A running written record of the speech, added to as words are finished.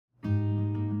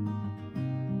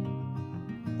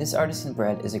This artisan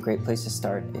bread is a great place to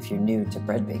start if you're new to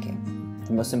bread baking.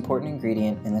 The most important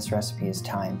ingredient in this recipe is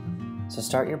thyme, so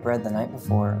start your bread the night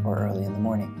before or early in the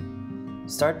morning.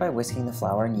 Start by whisking the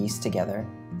flour and yeast together,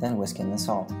 then whisk in the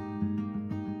salt.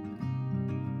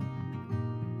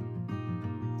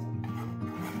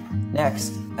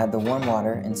 Next, add the warm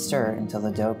water and stir until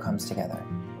the dough comes together.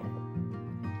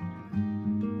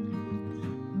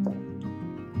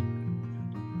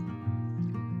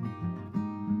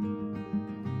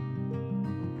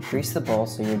 Grease the bowl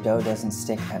so your dough doesn't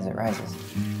stick as it rises.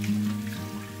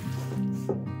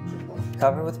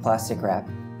 Cover with plastic wrap.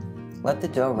 Let the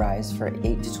dough rise for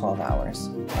 8 to 12 hours.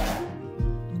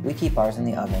 We keep ours in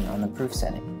the oven on the proof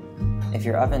setting. If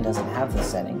your oven doesn't have this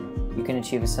setting, you can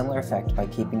achieve a similar effect by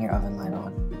keeping your oven light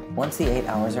on. Once the 8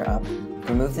 hours are up,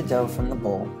 remove the dough from the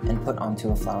bowl and put onto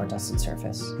a flour-dusted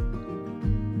surface.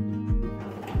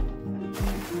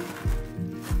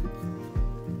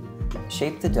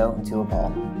 Shape the dough into a ball.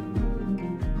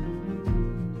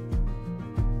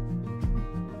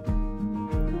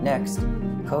 Next,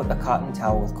 coat a cotton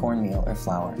towel with cornmeal or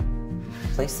flour.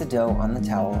 Place the dough on the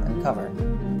towel and cover.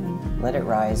 Let it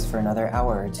rise for another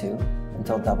hour or two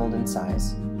until doubled in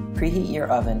size. Preheat your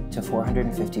oven to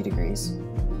 450 degrees.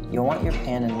 You'll want your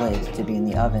pan and lid to be in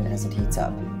the oven as it heats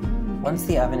up. Once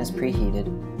the oven is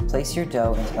preheated, place your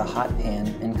dough into the hot pan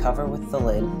and cover with the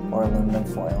lid or aluminum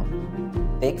foil.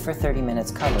 Bake for 30 minutes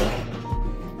covered,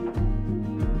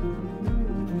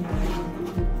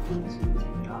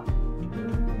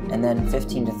 and then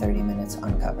 15 to 30 minutes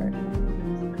uncovered.